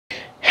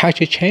how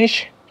to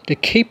change the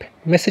keep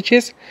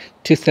messages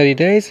to 30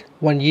 days,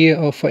 1 year,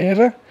 or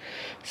forever.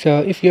 So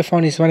if your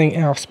phone is running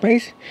out of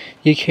space,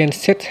 you can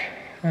set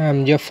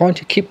your phone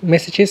to keep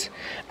messages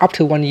up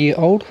to 1 year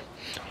old,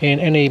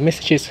 and any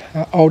messages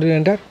older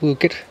than that will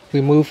get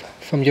removed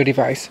from your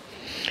device.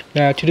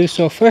 Now to do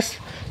so, first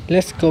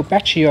let's go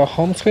back to your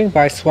home screen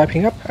by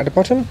swiping up at the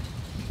bottom.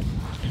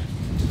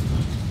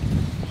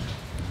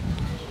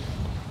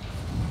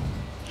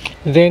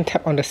 Then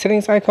tap on the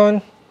settings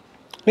icon.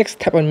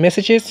 Next, tap on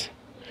messages,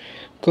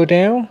 go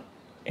down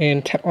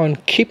and tap on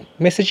keep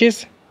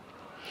messages,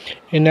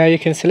 and now you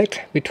can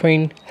select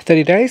between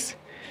 30 days,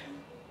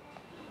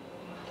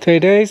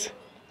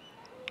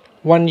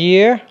 1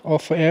 year, or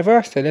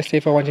forever. So let's say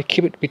if I want to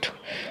keep it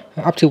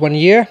up to 1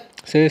 year,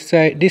 so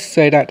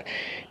say that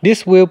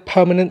this will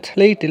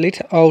permanently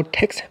delete all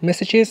text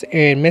messages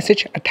and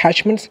message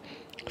attachments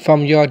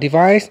from your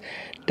device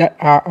that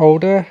are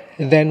older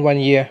than 1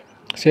 year.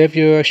 So if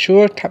you're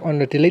sure, tap on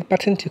the delete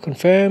button to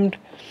confirm,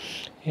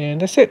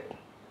 and that's it.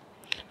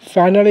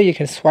 Finally, you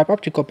can swipe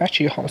up to go back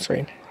to your home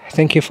screen.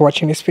 Thank you for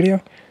watching this video.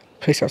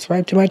 Please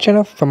subscribe to my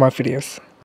channel for more videos.